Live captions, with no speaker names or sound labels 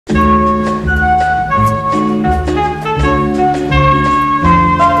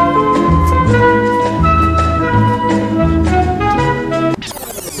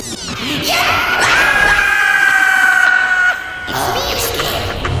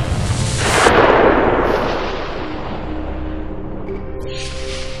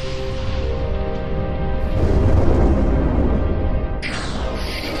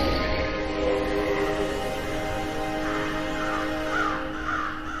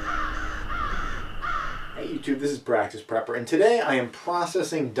YouTube, this is Practice Prepper, and today I am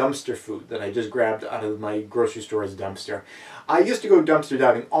processing dumpster food that I just grabbed out of my grocery store's dumpster. I used to go dumpster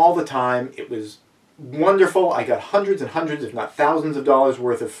diving all the time. It was wonderful. I got hundreds and hundreds, if not thousands of dollars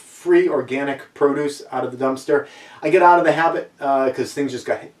worth of free organic produce out of the dumpster. I get out of the habit because things just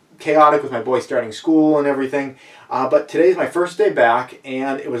got chaotic with my boy starting school and everything. But today's my first day back,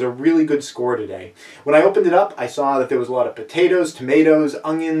 and it was a really good score today. When I opened it up, I saw that there was a lot of potatoes, tomatoes,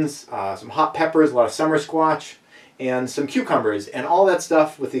 onions, some hot peppers, a lot of summer squash, and some cucumbers. And all that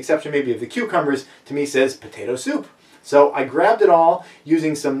stuff, with the exception maybe of the cucumbers, to me says potato soup. So I grabbed it all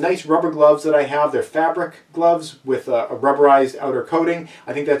using some nice rubber gloves that I have. They're fabric gloves with a rubberized outer coating.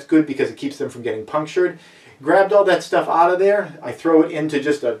 I think that's good because it keeps them from getting punctured. Grabbed all that stuff out of there. I throw it into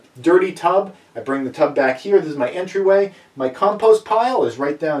just a dirty tub. I bring the tub back here. This is my entryway. My compost pile is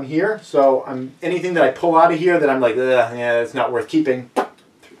right down here. So anything that I pull out of here that I'm like, yeah, it's not worth keeping,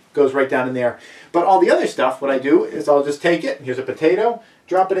 goes right down in there. But all the other stuff, what I do is I'll just take it. Here's a potato.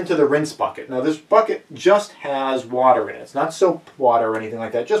 Drop it into the rinse bucket. Now this bucket just has water in it. It's not soap water or anything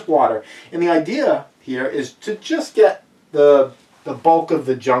like that, just water. And the idea here is to just get the bulk of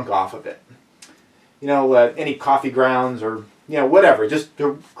the junk off of it. You know, any coffee grounds or, you know, whatever. Just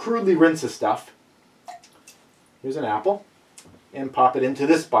to crudely rinse the stuff. Here's an apple. And pop it into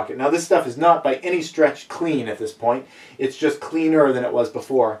this bucket. Now this stuff is not by any stretch clean at this point. It's just cleaner than it was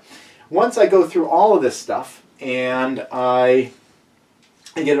before. Once I go through all of this stuff and I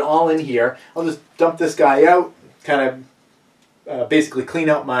get it all in here, I'll just dump this guy out, kind of basically clean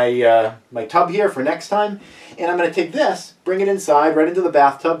out my my tub here for next time. And I'm going to take this, bring it inside, right into the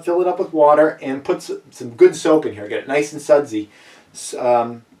bathtub, fill it up with water, and put some good soap in here. Get it nice and sudsy.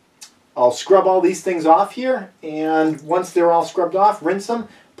 I'll scrub all these things off here, and once they're all scrubbed off, rinse them,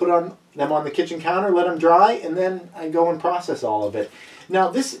 put them on the kitchen counter, let them dry, and then I go and process all of it. Now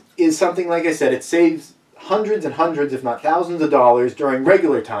this is something, like I said, it saves hundreds and hundreds, if not thousands of dollars during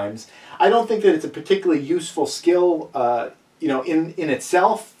regular times. I don't think that it's a particularly useful skill you know, in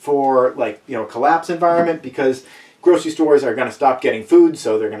itself for, like, you know, collapse environment, because grocery stores are going to stop getting food,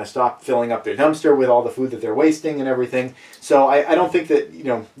 so they're going to stop filling up their dumpster with all the food that they're wasting and everything. So I don't think that, you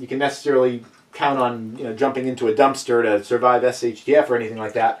know, you can necessarily count on, you know, jumping into a dumpster to survive SHTF or anything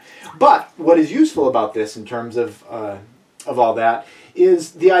like that. But what is useful about this in terms of all that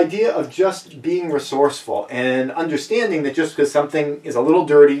is the idea of just being resourceful and understanding that just because something is a little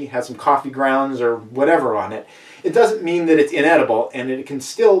dirty, has some coffee grounds or whatever on it, it doesn't mean that it's inedible, and it can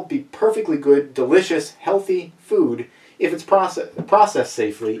still be perfectly good, delicious, healthy food if it's processed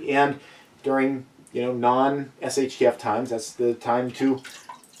safely. And during, you know, non-SHTF times, that's the time to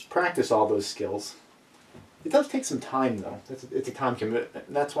practice all those skills. It does take some time, though. It's a time commitment.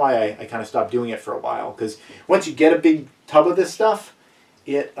 And that's why I kind of stopped doing it for a while, because once you get a big tub of this stuff,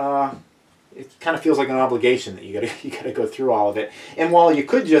 it kind of feels like an obligation that you gotta go through all of it. And while you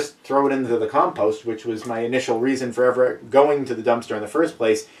could just throw it into the compost, which was my initial reason for ever going to the dumpster in the first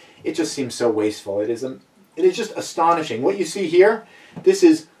place, it just seems so wasteful. It is just astonishing. What you see here, this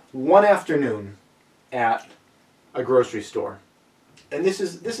is one afternoon at a grocery store, and this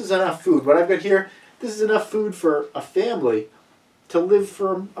is enough food. What I've got here, this is enough food for a family to live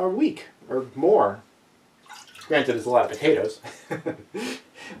for a week or more. Granted, it's a lot of potatoes.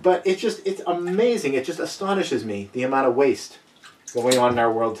 But it's amazing. It just astonishes me, the amount of waste going on in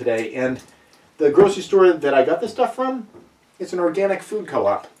our world today. And the grocery store that I got this stuff from, it's an organic food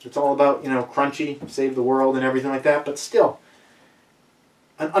co-op. It's all about, you know, crunchy, save the world and everything like that. But still,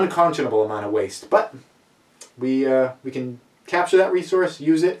 an unconscionable amount of waste. But we can capture that resource,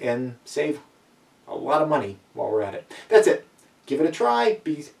 use it, and save a lot of money while we're at it. That's it. Give it a try.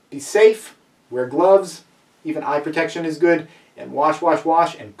 Be safe. Wear gloves. Even eye protection is good. And wash, wash,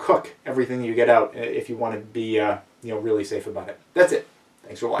 wash, and cook everything you get out if you want to be you know, really safe about it. That's it.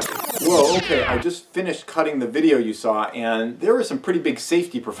 Thanks for watching. Whoa, okay, I just finished cutting the video you saw, and there were some pretty big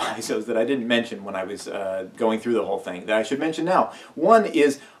safety provisos that I didn't mention when I was going through the whole thing that I should mention now. One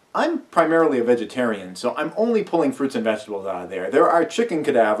is, I'm primarily a vegetarian, so I'm only pulling fruits and vegetables out of there. There are chicken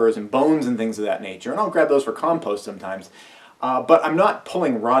cadavers and bones and things of that nature, and I'll grab those for compost sometimes. But I'm not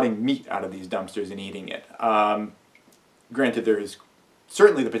pulling rotting meat out of these dumpsters and eating it. Granted, there is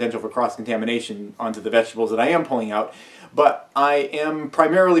certainly the potential for cross-contamination onto the vegetables that I am pulling out, but I am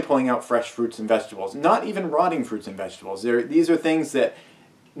primarily pulling out fresh fruits and vegetables, not even rotting fruits and vegetables. These are things that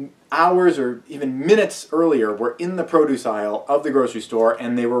hours or even minutes earlier were in the produce aisle of the grocery store,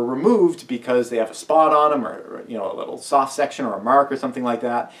 and they were removed because they have a spot on them, or, you know, a little soft section or a mark or something like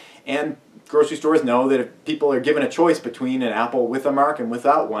that. And grocery stores know that if people are given a choice between an apple with a mark and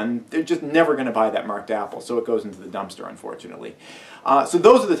without one, they're just never going to buy that marked apple, so it goes into the dumpster, unfortunately. So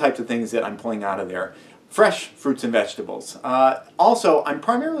those are the types of things that I'm pulling out of there. fresh fruits and vegetables. Also, I'm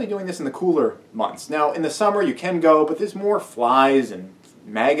primarily doing this in the cooler months. Now, in the summer you can go, but there's more flies and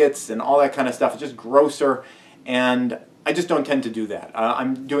maggots and all that kind of stuff. It's just grosser, and I just don't tend to do that.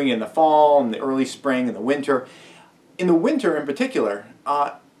 I'm doing it in the fall, in the early spring, in the winter. In the winter in particular,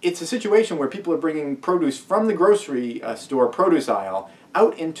 it's a situation where people are bringing produce from the grocery store produce aisle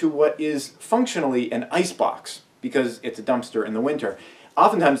out into what is functionally an ice box, because it's a dumpster in the winter.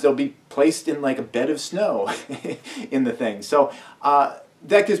 Oftentimes they'll be placed in like a bed of snow in the thing. So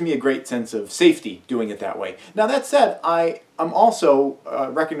that gives me a great sense of safety doing it that way. Now that said, I'm also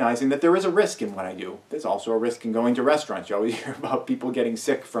recognizing that there is a risk in what I do. There's also a risk in going to restaurants. You always hear about people getting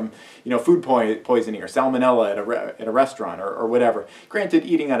sick from, food poisoning or salmonella at a restaurant or whatever. Granted,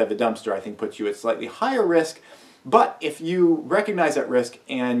 eating out of a dumpster I think puts you at slightly higher risk, but if you recognize that risk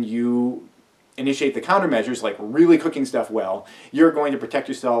and you initiate the countermeasures, like really cooking stuff well, you're going to protect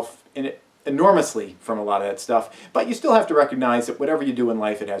yourself enormously from a lot of that stuff. But you still have to recognize that whatever you do in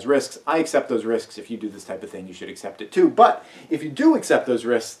life, it has risks. I accept those risks. If you do this type of thing, you should accept it too. But if you do accept those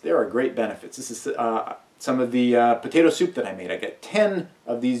risks, there are great benefits. This is some of the potato soup that I made. I got 10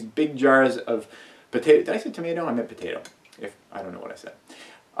 of these big jars of potato. Did I say tomato? I meant potato. I don't know what I said.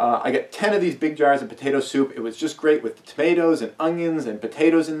 I got 10 of these big jars of potato soup. It was just great with the tomatoes and onions and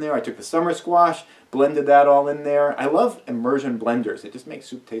potatoes in there. I took the summer squash, blended that all in there. I love immersion blenders. It just makes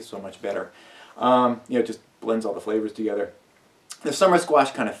soup taste so much better. It just blends all the flavors together. The summer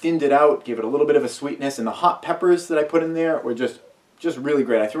squash kind of thinned it out, gave it a little bit of a sweetness, and the hot peppers that I put in there were just really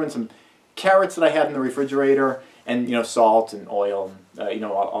great. I threw in some carrots that I had in the refrigerator, and salt and oil, and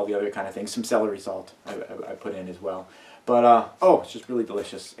all the other kind of things. Some celery salt I put in as well. But, it's just really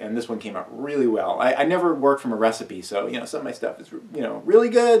delicious, and this one came out really well. I never work from a recipe, so, some of my stuff is, really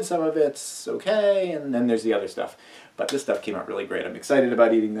good, some of it's okay, and then there's the other stuff. But this stuff came out really great. I'm excited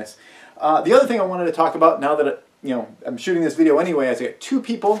about eating this. The other thing I wanted to talk about, now that, I'm shooting this video anyway, is I got 2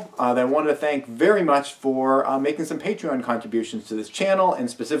 people that I wanted to thank very much for making some Patreon contributions to this channel, and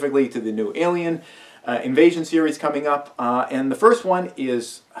specifically to the new Alien Invasion series coming up. And the first one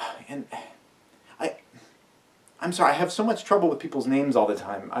is... I'm sorry, I have so much trouble with people's names all the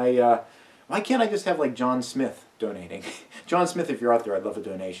time. Why can't I just have like John Smith donating? John Smith, if you're out there, I'd love a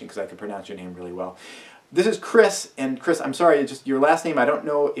donation because I can pronounce your name really well. This is Chris, and Chris, I'm sorry, just your last name, I don't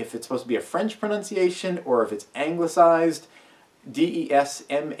know if it's supposed to be a French pronunciation or if it's anglicized. D-E-S-M-A-R-A-I-S.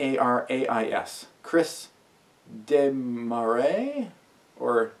 Chris Demarais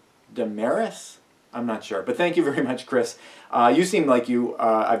or Demaris? I'm not sure, but thank you very much, Chris. You seem like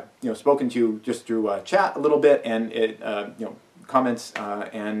I've spoken to you just through chat a little bit and comments,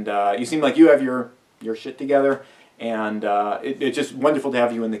 and you seem like you have your shit together, and it's just wonderful to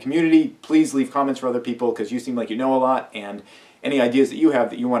have you in the community. Please leave comments for other people because you seem like you know a lot, and any ideas that you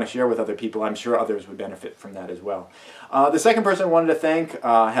have that you want to share with other people, I'm sure others would benefit from that as well. The second person I wanted to thank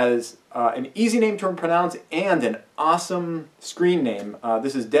has an easy name to pronounce and an awesome screen name.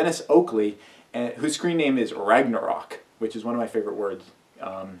 This is Dennis Oakley, whose screen name is Ragnarok, which is one of my favorite words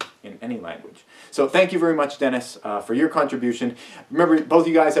in any language. So thank you very much, Dennis, for your contribution. Remember, both of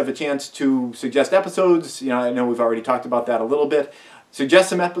you guys have a chance to suggest episodes. I know we've already talked about that a little bit. Suggest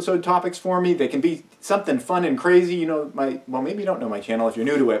some episode topics for me. They can be something fun and crazy. Well, maybe you don't know my channel if you're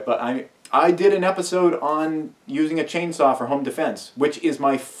new to it, but I did an episode on using a chainsaw for home defense, which is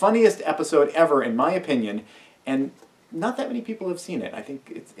my funniest episode ever, in my opinion, and not that many people have seen it. I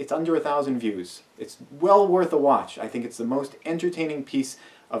think it's under 1,000 views. It's well worth a watch. I think it's the most entertaining piece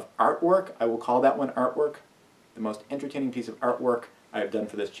of artwork. I will call that one artwork. The most entertaining piece of artwork I have done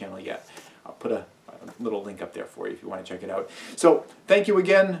for this channel yet. I'll put a little link up there for you if you want to check it out. So thank you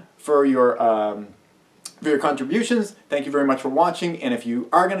again for your contributions. Thank you very much for watching. And if you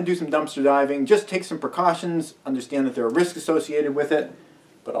are going to do some dumpster diving, just take some precautions. Understand that there are risks associated with it,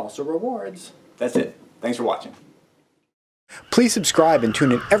 but also rewards. That's it. Thanks for watching. Please subscribe and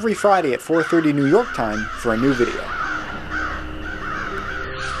tune in every Friday at 4:30 New York time for a new video.